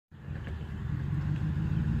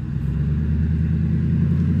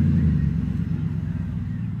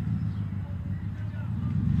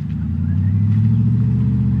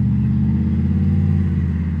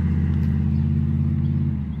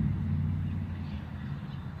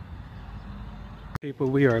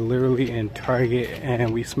People, we are literally in Target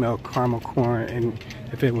and we smell caramel corn, and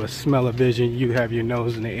if it was smell-o-vision, you have your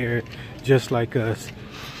nose in the air just like us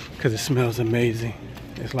because it smells amazing.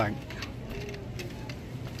 It's like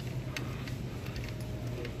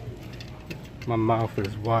my mouth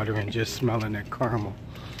is watering just smelling that caramel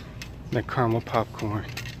popcorn.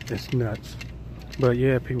 It's nuts. But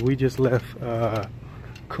yeah, people, we just left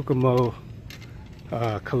Kokomo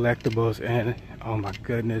collectibles, and oh my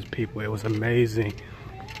goodness, people, it was amazing.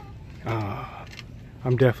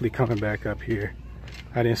 I'm definitely coming back up here.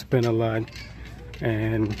 I didn't spend a lot,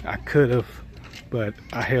 and I could have, but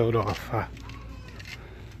I held off.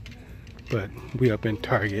 But we up in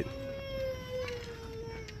Target.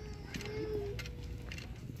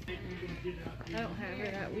 I don't have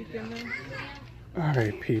it that weekend though. All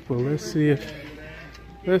right, people, let's see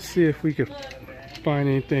if we can find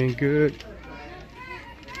anything good.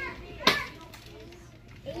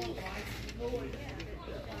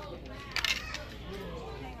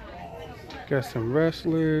 Got some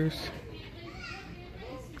wrestlers.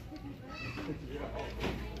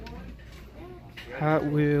 Hot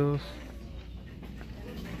Wheels.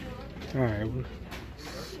 All right, we'll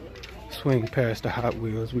swing past the Hot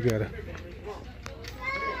Wheels. We gotta.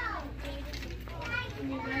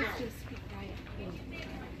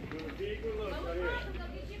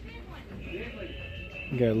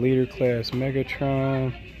 We got Leader Class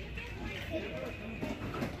Megatron.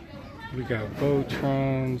 We got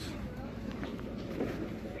Voltrons.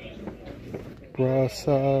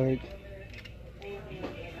 Broadside.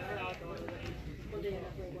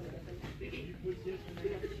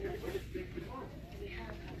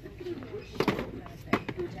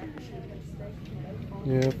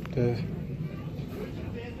 Yep,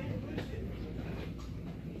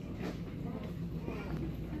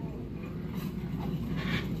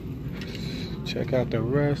 check out the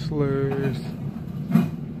wrestlers.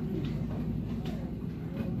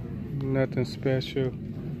 Nothing special.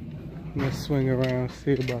 Let's swing around,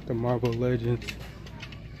 see about the Marvel Legends.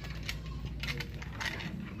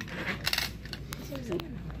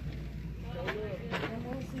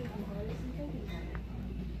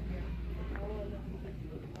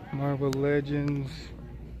 Marvel Legends.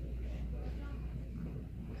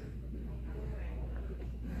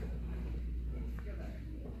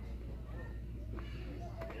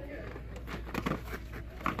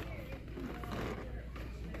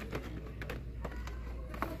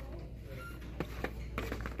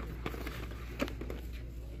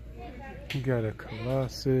 We got a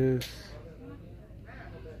Colossus.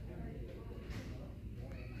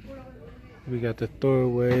 We got the Thor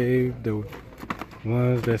Wave, the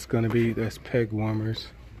ones that's peg warmers.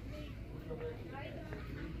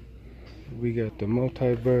 We got the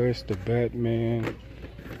Multiverse, the Batman,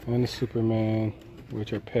 and the Superman,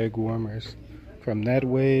 which are peg warmers. From that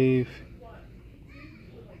wave,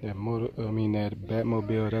 that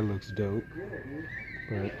Batmobile, that looks dope.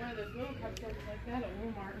 But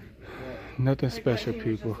nothing special,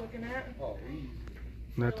 people.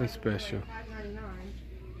 Nothing special.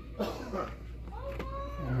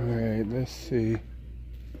 Alright, let's see.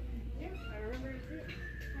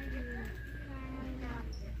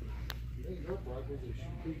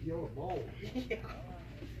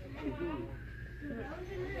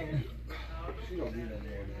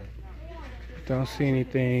 Don't see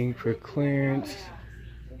anything for clearance.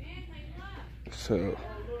 So,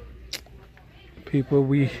 people,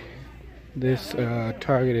 this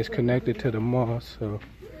Target is connected to the mall, so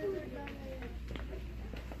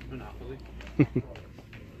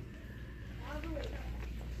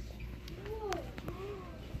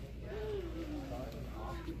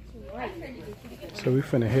so we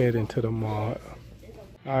finna head into the mall.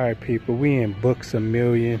 Alright, people, we in Books A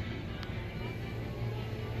Million,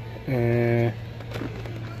 and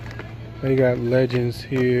they got Legends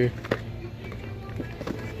here.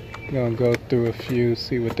 Gonna go through a few,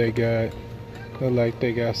 see what they got. Look like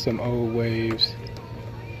they got some old waves.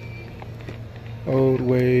 Old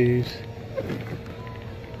waves.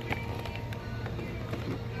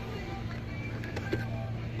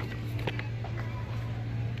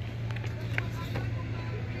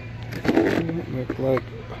 Look like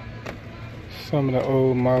some of the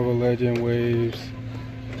old Marvel Legend waves.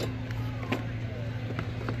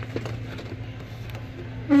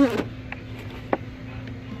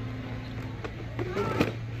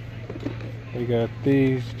 We got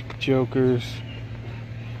these Jokers,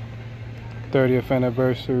 30th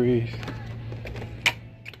anniversaries.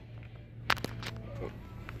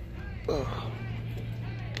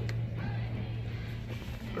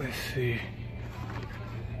 Let's see.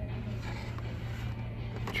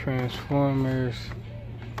 Transformers.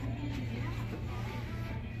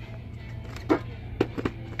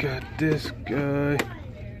 got this guy.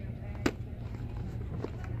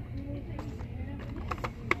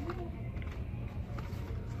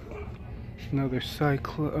 Another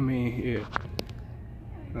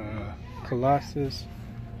Colossus.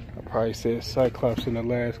 I probably said Cyclops in the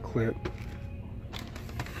last clip.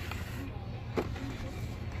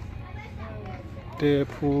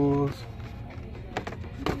 Deadpools.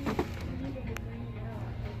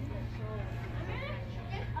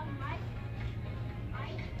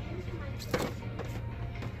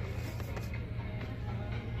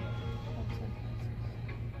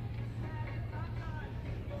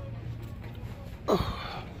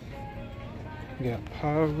 Oh. We got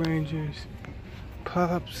Power Rangers,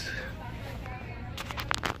 Pops.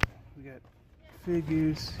 We got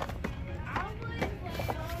figures.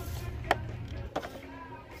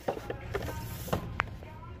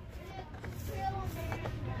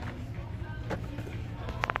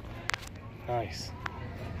 Nice.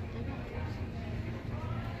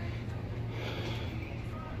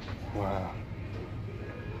 Wow.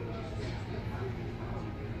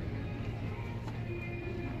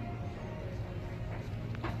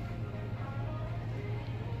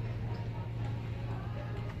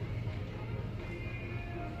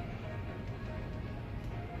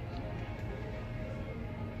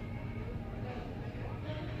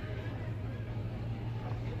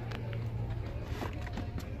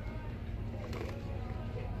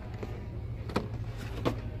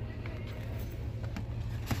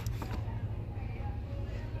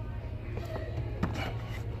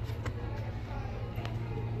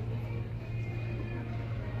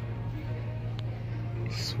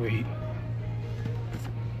 Sweet.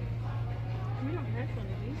 We don't have one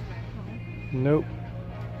of these back home. Nope.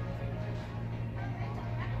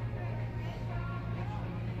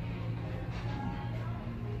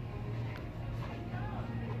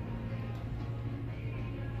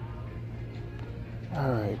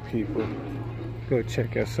 Alright, people. Go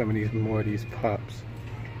check out some of these more of these pops.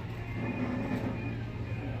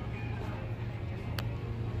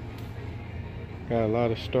 Got a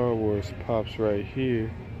lot of Star Wars pops right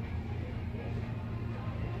here.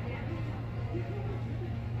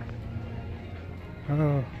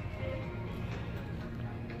 Oh.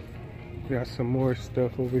 Got some more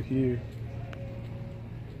stuff over here.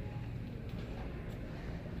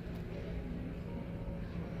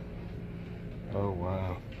 Oh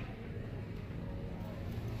wow.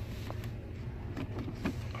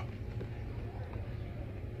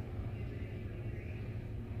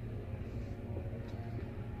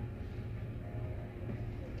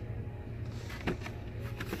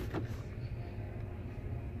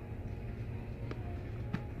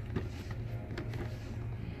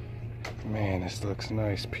 Man, this looks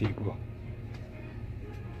nice, people.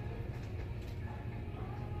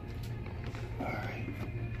 Alright.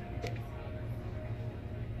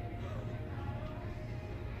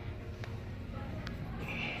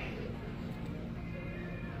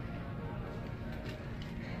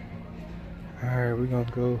 Alright, we're gonna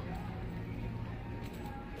go.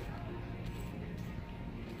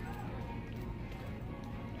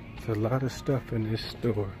 There's a lot of stuff in this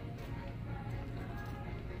store.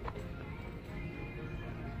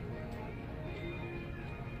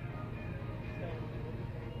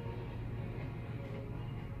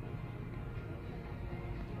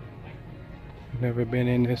 Never been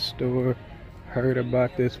in this store, heard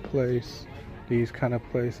about this place, these kind of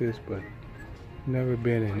places, but never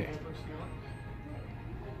been in it.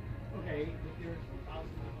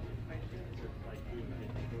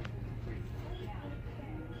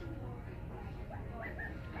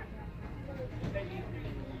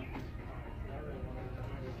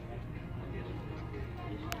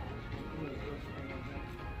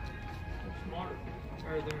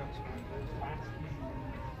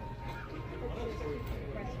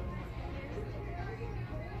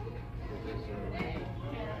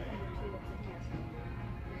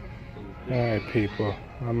 Alright, people,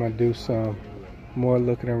 I'm gonna do some more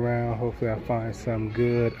looking around. Hopefully I find something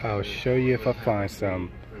good. I'll show you if I find something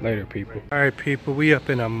later, people. Alright, people, we up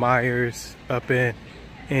in a Myers up in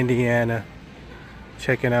Indiana,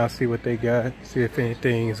 checking out, see what they got, see if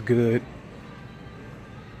anything is good.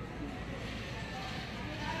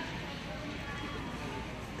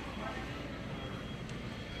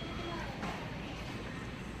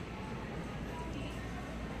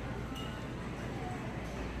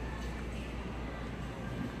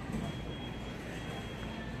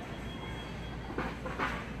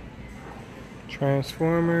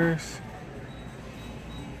 Transformers.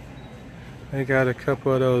 They got a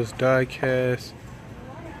couple of those die casts.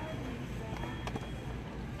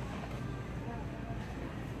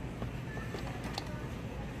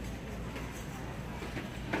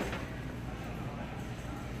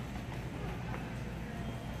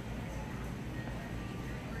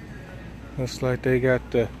 Looks like they got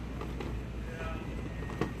the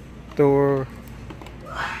Thor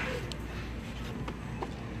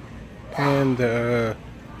and the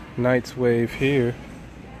Knight's Wave here.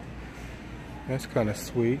 That's kind of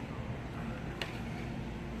sweet.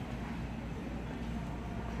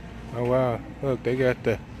 Oh wow, look, they got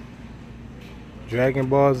the Dragon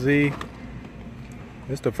Ball Z.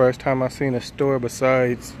 This is the first time I've seen a store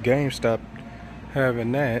besides GameStop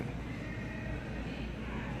having that.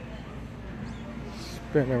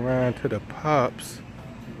 Spin around to the Pops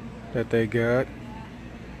that they got.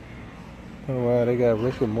 Oh wow, they got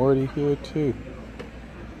Rick and Morty here too.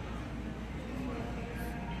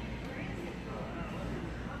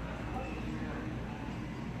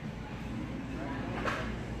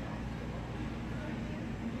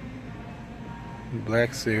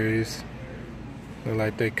 Black Series. Look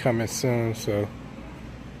like they coming soon, so.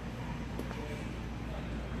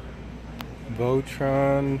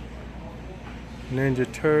 Voltron,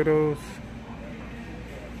 Ninja Turtles.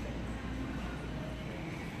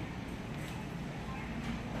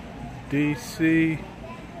 DC,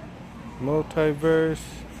 Multiverse.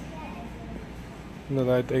 Look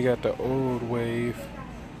like they got the old wave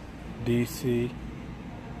DC.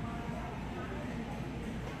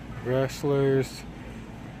 Wrestlers.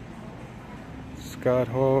 Scott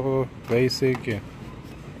Hall, Basic, and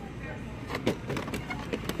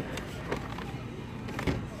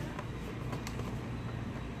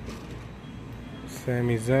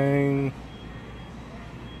Sami Zayn.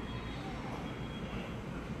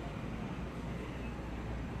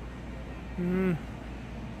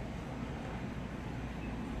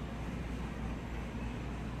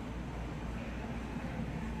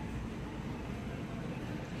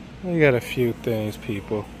 We got a few things,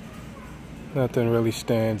 people. Nothing really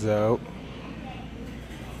stands out.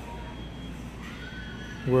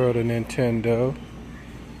 World of Nintendo.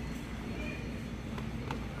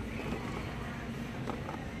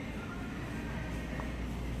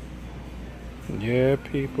 Yeah,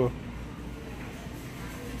 people.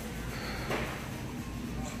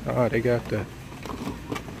 Oh, they got the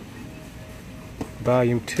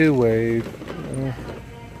Volume 2 wave.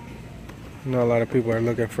 I know a lot of people are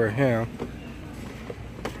looking for him.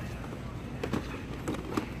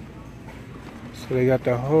 So they got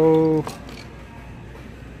the whole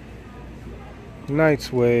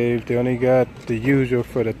Knight's Wave. They only got the usual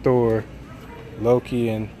for the Thor, Loki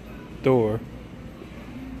and Thor.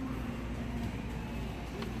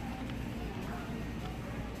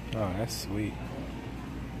 Oh, that's sweet.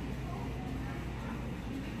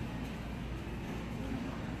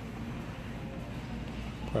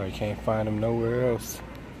 Probably can't find them nowhere else.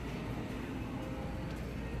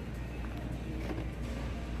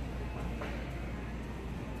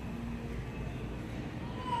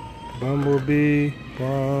 Bumblebee,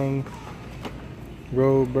 Bron,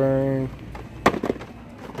 Roadburn.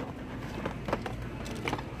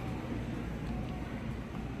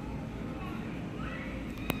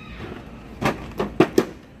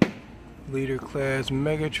 Leader Class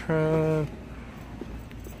Megatron.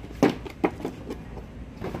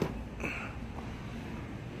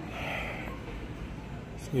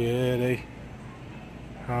 Yeah, they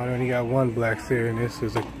only got one Black Series, and this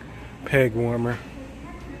is a peg warmer.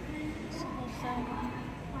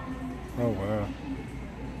 Oh wow.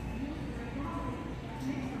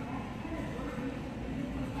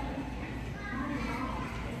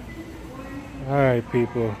 Alright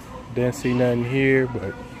people, didn't see nothing here,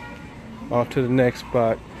 but off to the next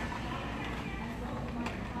spot.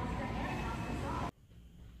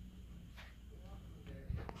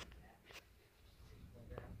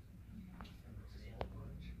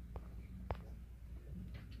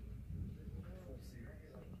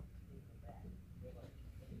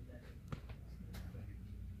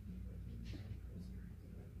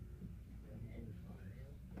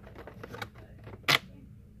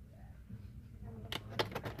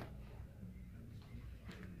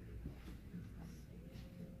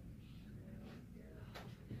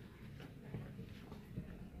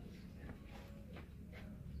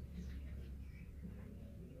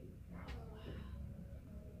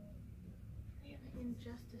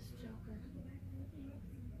 Injustice Joker.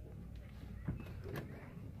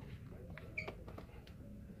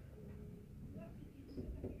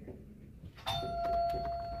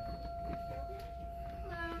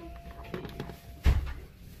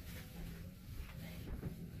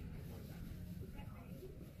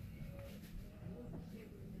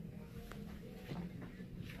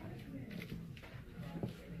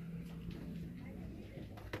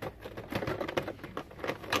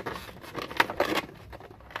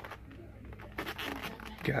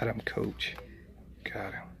 Got him, coach.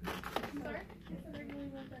 Got him.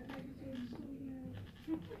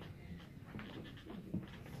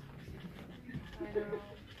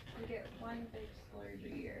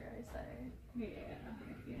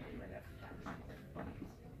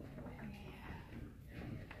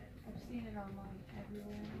 seen it online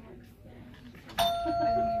everywhere. I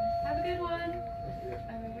mean, have a good one.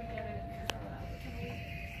 I mean, we get it and sold out.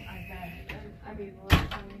 I bet. I mean, the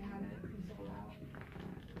last time we had it, we sold out.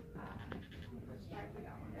 First time we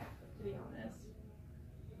got one, to be honest.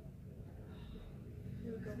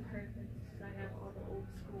 It would go perfect because I have all the old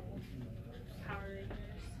school Power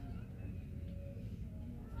Rangers.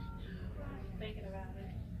 Thinking about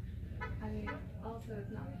it. I mean, also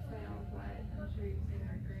it's not for sale, but I'm sure you've seen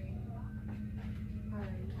our green Power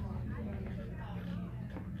Rangers.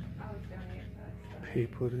 I was donating to that.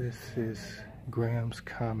 People, this is Graham's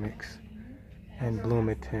Comics in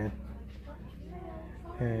Bloomington.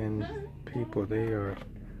 And people, they are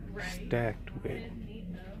stacked with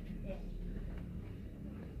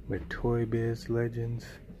Toy Biz Legends.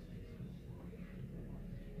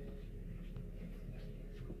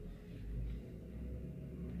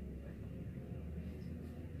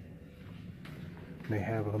 They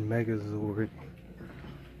have a Megazord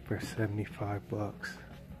for $75.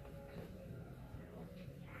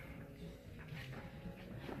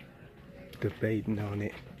 Debating on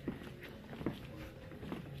it.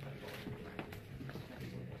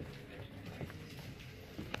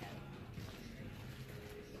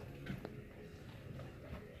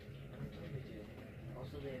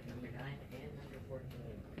 Also, they have number 9 and number 14.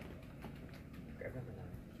 Grab number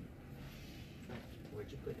 9. Where'd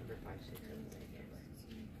you put number 5, 6, 7, 8?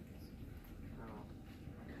 Oh,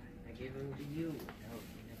 I gave them to you. No,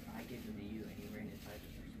 I gave them to you, and you ran it 5 6.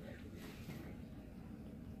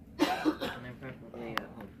 And they're probably at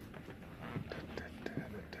home.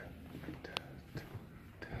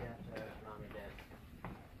 Mom and Dad.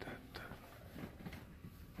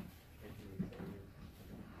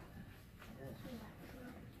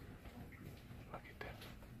 Look at that.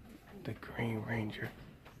 The Green Ranger.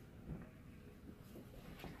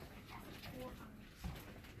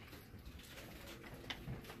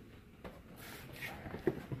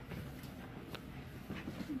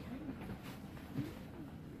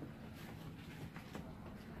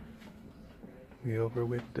 We over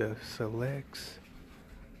with the selects.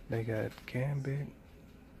 They got Gambit,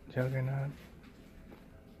 Juggernaut,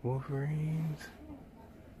 Wolverines,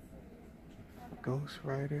 Ghost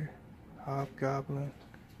Rider, Hobgoblin,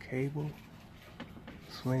 Cable.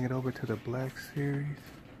 Swing it over to the Black Series.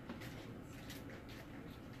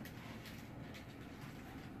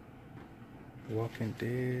 Walking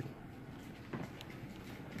Dead.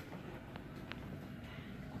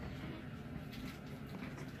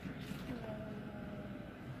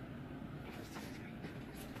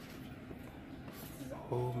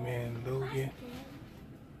 Old Man Logan.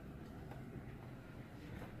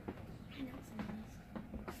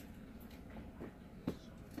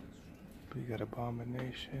 We got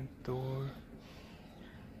Abomination, Thor.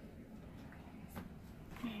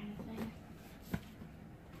 I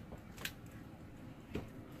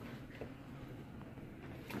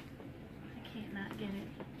can't not get it.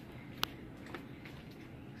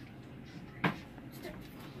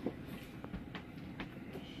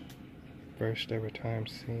 First ever time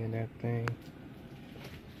seeing that thing.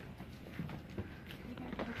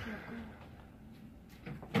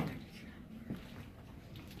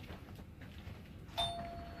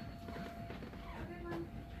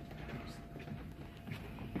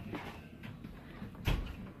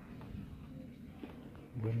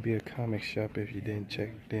 Wouldn't be a comic shop if you didn't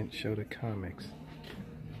show the comics.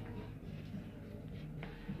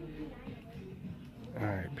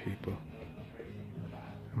 Alright, people.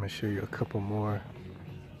 I'm gonna show you a couple more.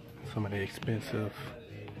 Some of the expensive,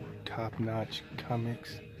 top-notch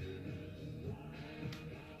comics.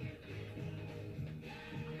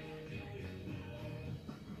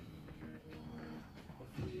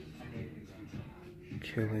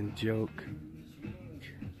 Killing Joke.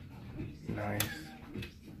 Nice.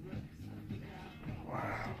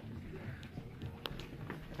 Wow.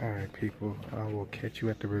 Alright, people. I will catch you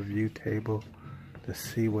at the review table to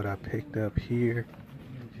see what I picked up here.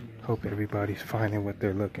 Hope everybody's finding what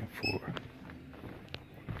they're looking for.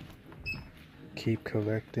 Keep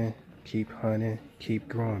collecting, keep hunting, keep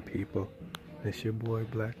growing, people. It's your boy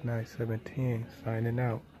Black Knight 17 signing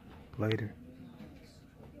out. Later.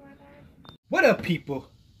 What up,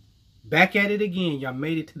 people? Back at it again. Y'all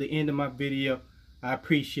made it to the end of my video. I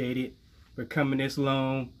appreciate it for coming this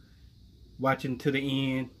long, watching to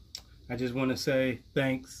the end. I just want to say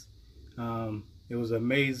thanks. It was an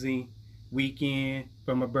amazing weekend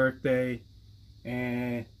for my birthday,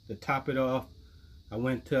 and to top it off, I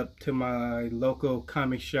went up to my local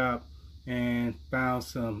comic shop and found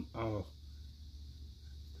some, I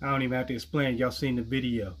don't even have to explain, y'all seen the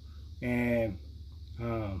video, and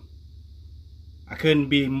I couldn't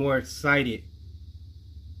be more excited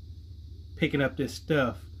picking up this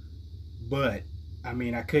stuff, but I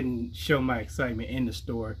mean, I couldn't show my excitement in the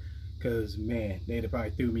store because, man, they'd have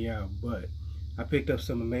probably threw me out. But I picked up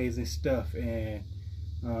some amazing stuff, and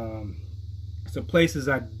some places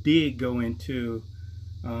I did go into,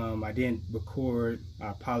 I didn't record. I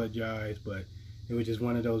apologize, but it was just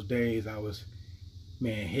one of those days I was,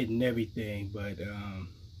 man, hitting everything. But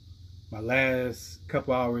my last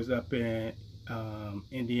couple hours up in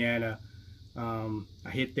Indiana, I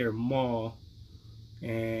hit their mall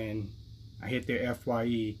and I hit their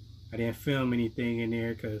F.Y.E. I didn't film anything in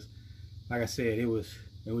there because, like I said, it was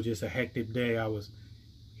just a hectic day. I was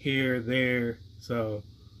here, there, so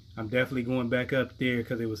I'm definitely going back up there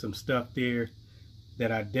because there was some stuff there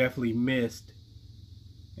that I definitely missed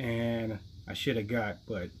and I should have got.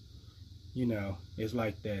 But you know, it's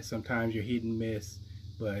like that. Sometimes you're hit and miss,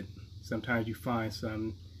 but sometimes you find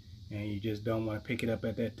something and you just don't want to pick it up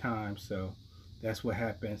at that time. So that's what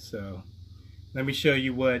happened. So let me show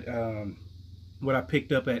you what I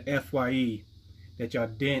picked up at F.Y.E. that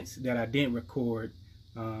I didn't record.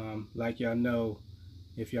 Like y'all know,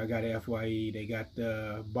 if y'all got an F.Y.E, they got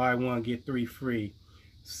the buy one get three free.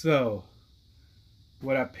 So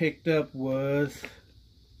what I picked up was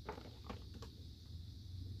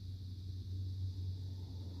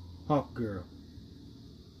Hawk Girl,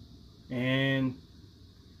 and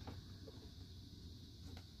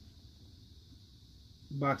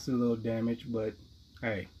box is a little damaged, but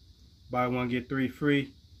hey, buy one get three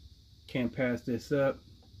free, can't pass this up.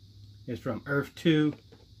 It's from Earth 2,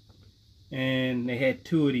 and they had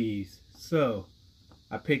 2 of these, so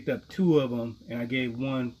I picked up 2 of them and I gave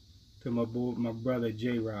one to my brother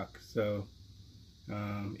J-Rock. So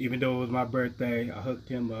even though it was my birthday, I hooked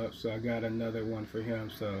him up, so I got another one for him.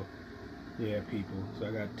 So yeah, people, so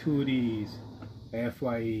I got 2 of these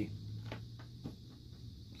F.Y.E.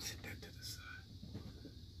 Sit that to the side.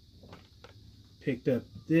 Picked up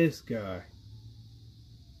this guy.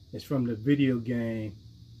 It's from the video game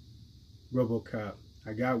RoboCop.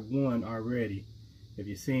 I got one already. If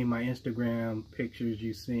you've seen my Instagram pictures,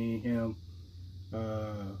 you've seen him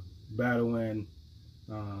battling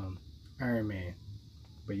Iron Man.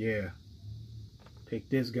 But yeah, pick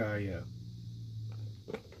this guy up.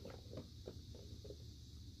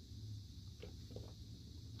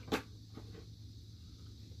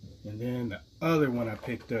 And then the other one I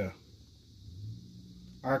picked up,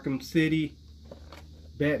 Arkham City,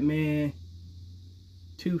 Batman,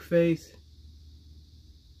 Two-Face.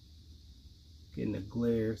 Getting a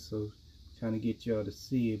glare, so trying to get y'all to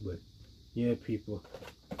see it. But yeah, people,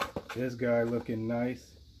 this guy looking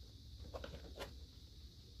nice.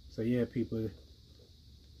 So yeah, people,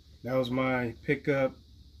 that was my pickup.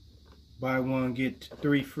 Buy one get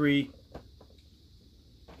 3 free.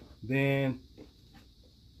 Then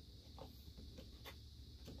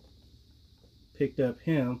picked up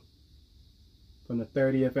him from the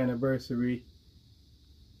 30th anniversary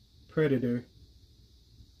Predator.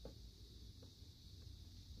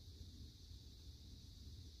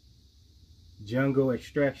 Jungle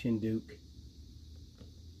Extraction Duke.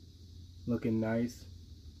 Looking nice.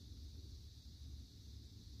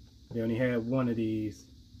 They only had 1 of these.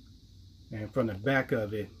 And from the back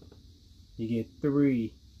of it, you get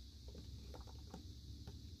 3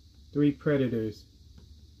 Predators.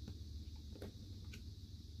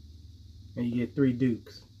 And you get 3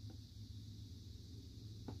 Dukes.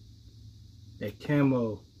 That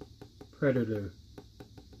camo Predator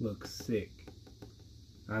looks sick.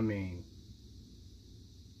 I mean,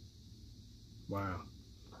 wow.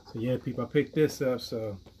 So yeah, people, I picked this up,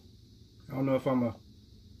 so I don't know if I'm gonna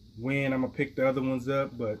win. I'm gonna pick the other ones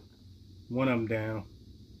up, but one of them down,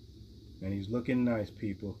 and he's looking nice,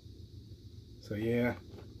 people. So yeah,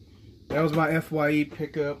 that was my F.Y.E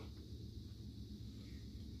pickup.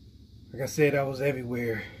 Like I said, I was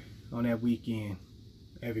everywhere on that weekend,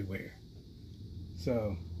 everywhere.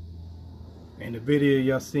 So in the video,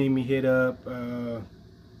 y'all seen me hit up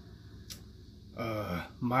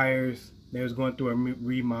Myers. They was going through a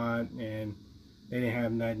remod and they didn't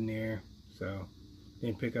have nothing there, so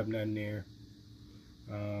didn't pick up nothing there.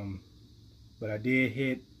 But I did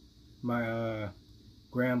hit my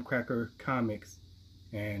Graham Cracker Comics,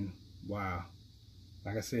 and wow,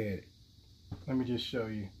 like I said, let me just show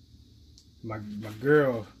you my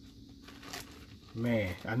girl.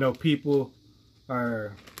 Man, I know people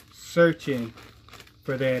are searching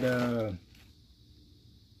for that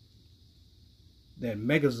that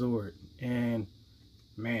Megazord, and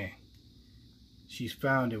man, she's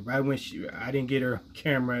found it right when I didn't get her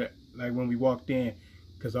camera like when we walked in,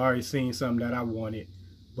 because I already seen something that I wanted,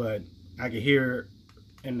 but I could hear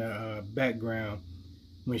background,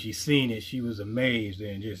 when she seen it, she was amazed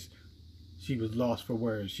and she was lost for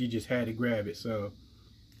words. She just had to grab it. So,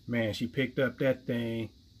 man, she picked up that thing.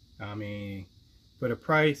 I mean, for the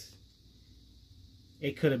price,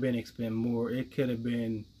 it could have been expended more. It could have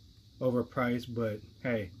been overpriced, but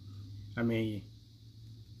hey, I mean,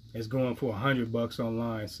 it's going for $100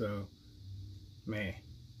 online. So, man,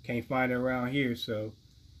 can't find it around here. So,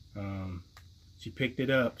 she picked it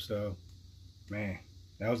up. So, man,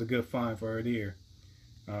 that was a good find for her there.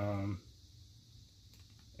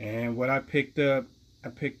 And what I picked up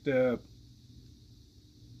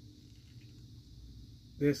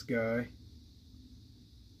this guy,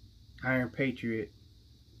 Iron Patriot.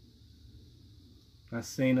 I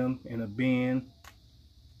seen him in a bin,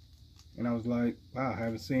 and I was like, wow, I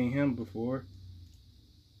haven't seen him before.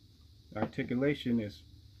 Articulation is,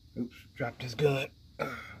 oops, dropped his gun.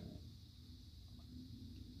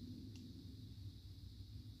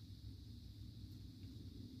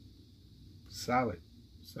 Solid.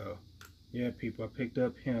 So, yeah, people, I picked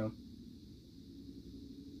up him.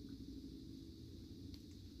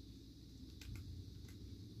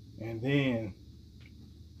 And then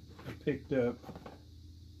I picked up,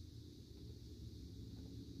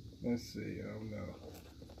 let's see, I don't know,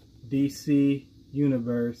 DC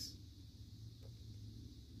Universe.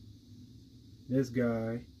 This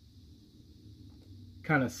guy,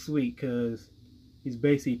 kind of sweet because he's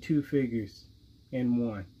basically two figures in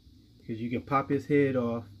one. Because you can pop his head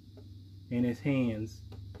off in his hands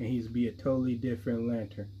and he's be a totally different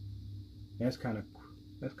lantern. That's kind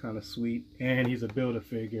of sweet. And he's a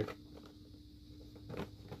Build-A-Figure.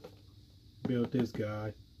 Built this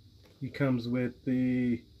guy. He comes with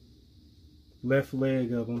the left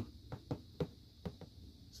leg of him.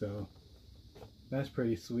 So that's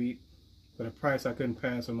pretty sweet. For the price, I couldn't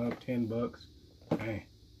pass him up. $10. Hey,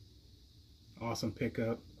 awesome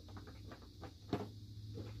pickup.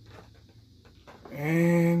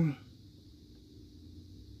 And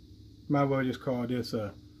might well just call this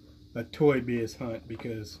a Toy Biz hunt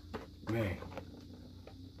because, man,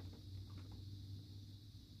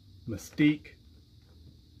 Mystique,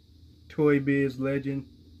 Toy Biz legend.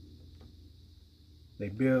 They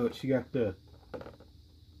build, she got the,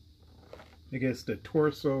 I guess, the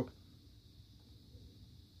torso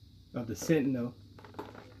of the Sentinel.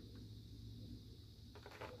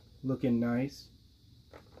 Looking nice.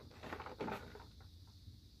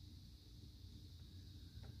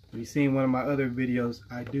 If you've seen one of my other videos,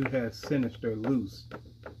 I do have Sinister loose.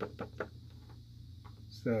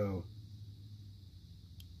 So,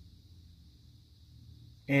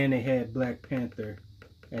 and they had Black Panther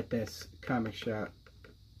at that comic shop.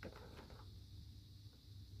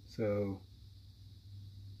 So,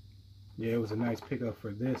 yeah, it was a nice pickup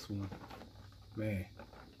for this one. Man.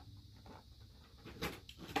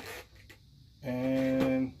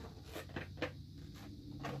 And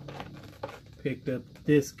picked up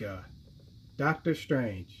this guy, Doctor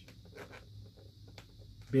Strange.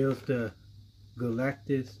 Builds the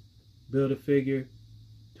Galactus Build-A-Figure,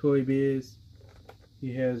 Toy Biz.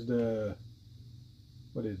 He has the,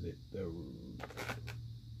 what is it? The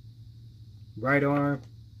right arm.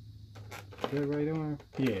 Is that right arm?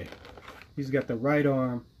 Yeah. He's got the right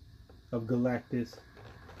arm of Galactus.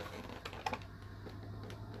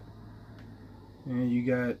 And you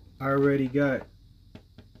got, I already got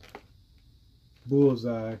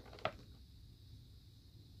Bullseye.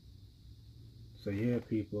 So yeah,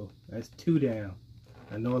 people, that's 2 down.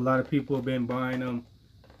 I know a lot of people have been buying them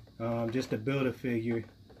just to build a figure,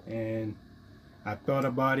 and I thought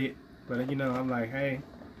about it, but you know, I'm like, hey,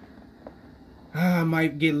 I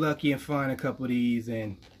might get lucky and find a couple of these,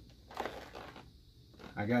 and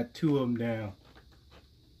I got 2 of them down.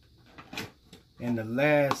 And the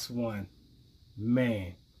last one,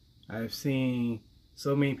 man, I've seen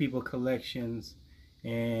so many people collections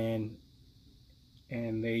and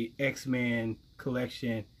they X-Men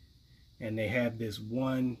collection, and they have this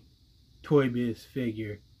one Toy Biz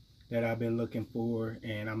figure that I've been looking for,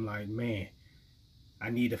 and I'm like, man, I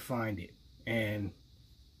need to find it. And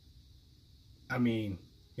I mean,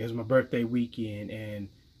 it was my birthday weekend, and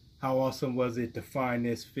how awesome was it to find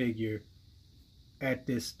this figure at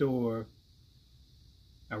this store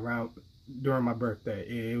around during my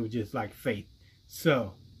birthday. It was just like fate.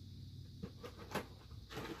 So,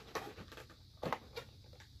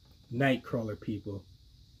 Nightcrawler, people.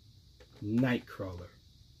 Nightcrawler.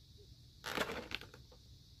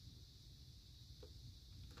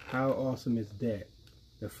 How awesome is that?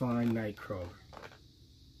 To find Nightcrawler.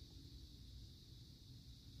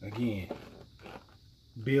 Again,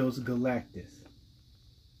 builds Galactus.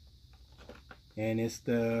 And it's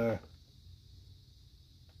the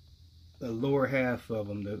the lower half of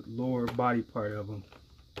them, the lower body part of them,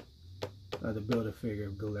 the Build-A-Figure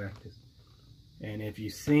of Galactus. And if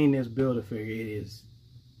you've seen this Build-A-Figure,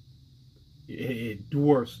 it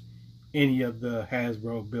dwarfs any of the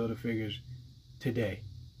Hasbro Build-A-Figures today.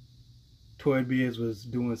 Toy Biz was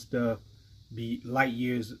doing stuff be light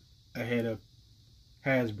years ahead of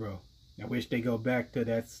Hasbro. I wish they go back to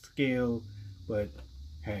that scale, but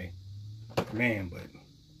hey, man, but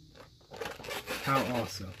how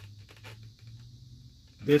awesome.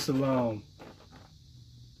 This alone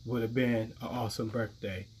would have been an awesome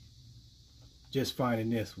birthday, just finding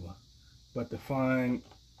this one. But to find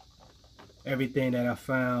everything that I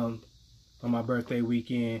found on my birthday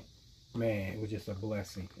weekend, man, it was just a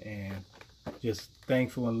blessing, and just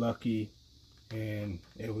thankful and lucky. And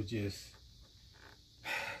it was just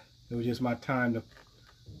my time, the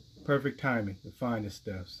perfect timing to find this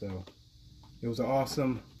stuff. So it was an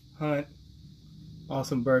awesome hunt,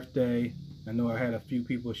 awesome birthday. I know I had a few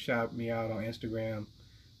people shout me out on Instagram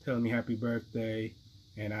telling me happy birthday,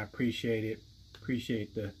 and I appreciate it.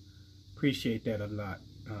 Appreciate that a lot.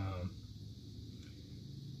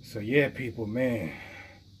 So yeah, people, man,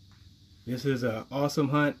 this is an awesome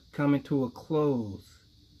hunt coming to a close.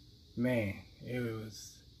 Man, it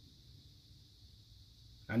was,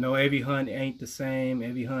 I know every hunt ain't the same.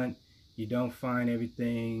 Every hunt, you don't find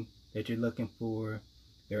everything that you're looking for.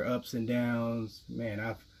 There are ups and downs. Man,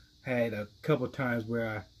 I've had a couple times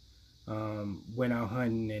where I went out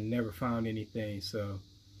hunting and never found anything. So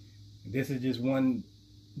this is just one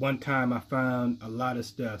time I found a lot of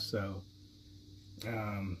stuff. So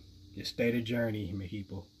just stay the journey, my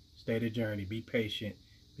people. Stay the journey. Be patient,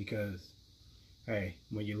 because hey,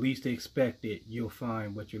 when you least expect it, you'll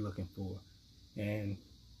find what you're looking for. And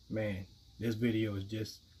man, this video is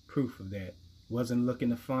just proof of that. Wasn't looking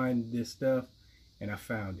to find this stuff, and I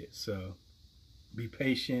found it. So be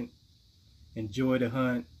patient, enjoy the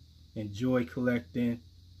hunt, enjoy collecting,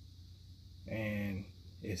 and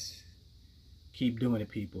keep doing it,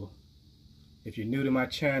 people. If you're new to my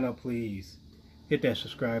channel, please hit that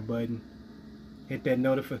subscribe button, hit that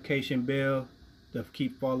notification bell to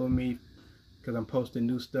keep following me, because I'm posting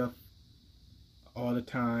new stuff all the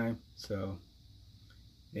time. So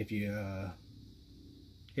if you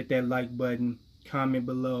hit that like button, comment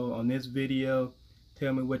below on this video,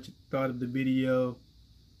 tell me what you thought of the video,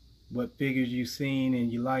 what figures you've seen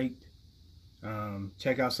and you liked.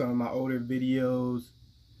 Check out some of my older videos,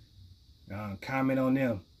 comment on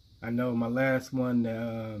them. I know my last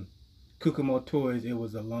one, Kukumo Toys, it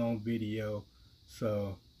was a long video,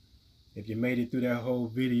 so if you made it through that whole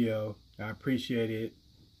video, I appreciate it.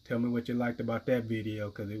 Tell me what you liked about that video,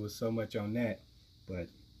 because it was so much on that. But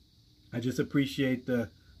I just appreciate the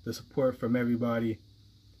support from everybody,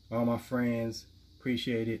 all my friends.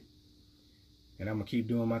 Appreciate it. And I'm going to keep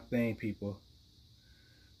doing my thing, people.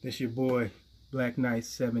 This your boy, Black Knight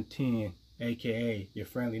 710, aka your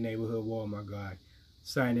friendly neighborhood Walmart guy,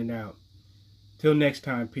 signing out. Till next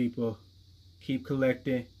time, people, keep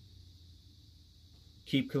collecting.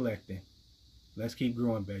 Keep collecting. Let's keep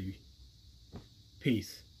growing, baby.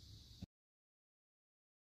 Peace.